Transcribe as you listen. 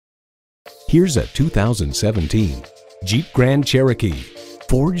Here's a 2017 Jeep Grand Cherokee.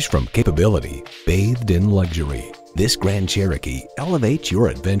 Forged from capability, bathed in luxury, this Grand Cherokee elevates your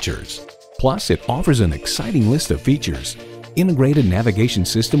adventures. Plus, it offers an exciting list of features: integrated navigation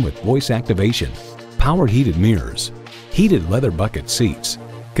system with voice activation, power heated mirrors, heated leather bucket seats,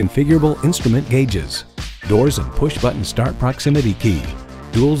 configurable instrument gauges, doors and push-button start proximity key,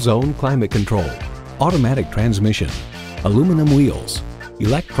 dual zone climate control, automatic transmission, aluminum wheels,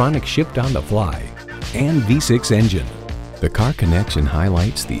 electronic shift on the fly, and V6 engine. The Car Connection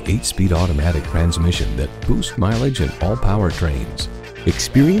highlights the 8-speed automatic transmission that boosts mileage in all powertrains.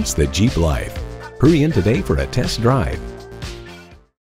 Experience the Jeep life. Hurry in today for a test drive.